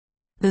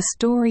The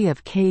story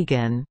of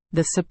Cagn,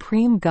 the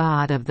supreme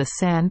god of the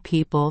San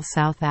people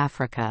South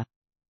Africa.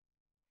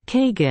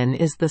 Cagn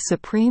is the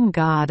supreme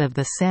god of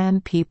the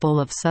San people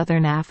of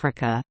southern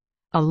Africa,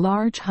 a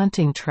large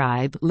hunting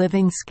tribe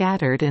living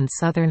scattered in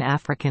southern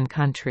African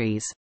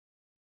countries.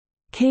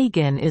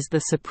 Cagn is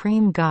the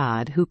supreme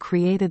god who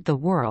created the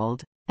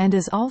world, and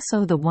is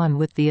also the one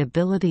with the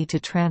ability to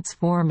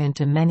transform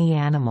into many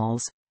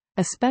animals,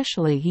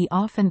 especially he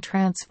often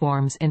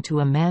transforms into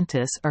a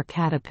mantis or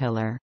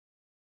caterpillar.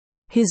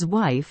 His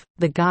wife,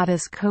 the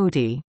goddess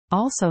Koti,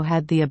 also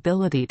had the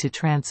ability to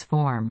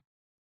transform.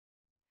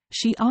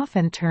 She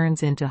often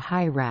turns into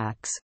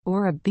hyrax,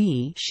 or a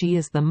bee. She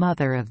is the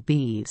mother of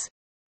bees.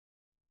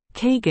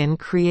 Cagn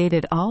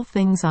created all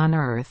things on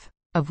earth,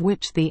 of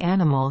which the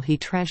animal he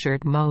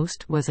treasured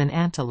most was an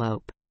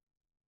antelope.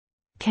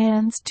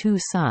 Cagn's two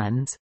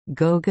sons,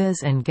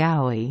 Gogas and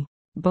Gaui,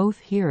 both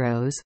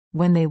heroes,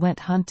 when they went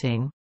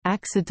hunting,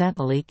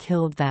 accidentally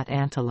killed that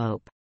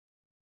antelope.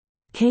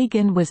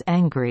 Cagn was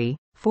angry,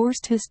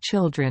 forced his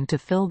children to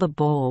fill the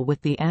bowl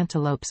with the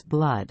antelope's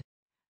blood.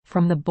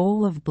 From the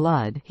bowl of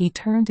blood he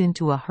turned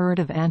into a herd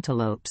of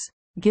antelopes,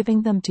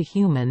 giving them to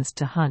humans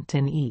to hunt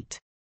and eat.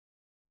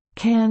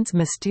 Cagn's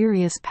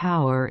mysterious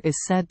power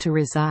is said to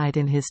reside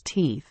in his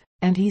teeth,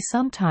 and he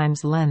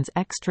sometimes lends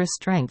extra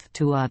strength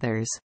to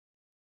others.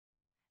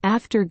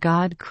 After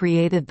God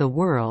created the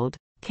world,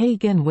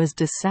 Cagn was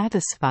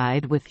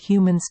dissatisfied with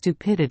human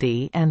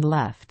stupidity and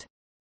left.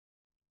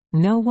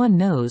 No one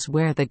knows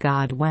where the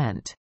god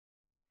went.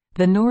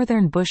 The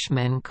northern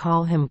Bushmen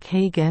call him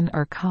Cagn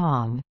or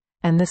Cagn,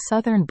 and the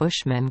southern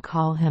Bushmen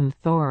call him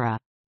Thora.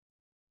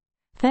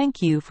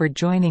 Thank you for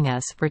joining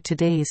us for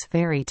today's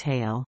fairy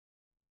tale.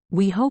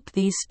 We hope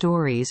these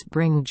stories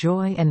bring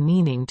joy and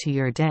meaning to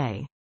your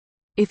day.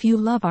 If you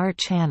love our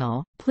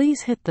channel,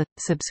 please hit the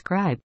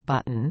subscribe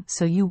button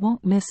so you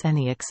won't miss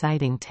any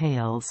exciting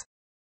tales.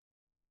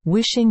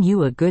 Wishing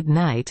you a good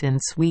night and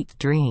sweet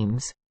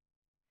dreams.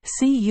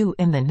 See you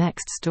in the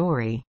next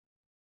story.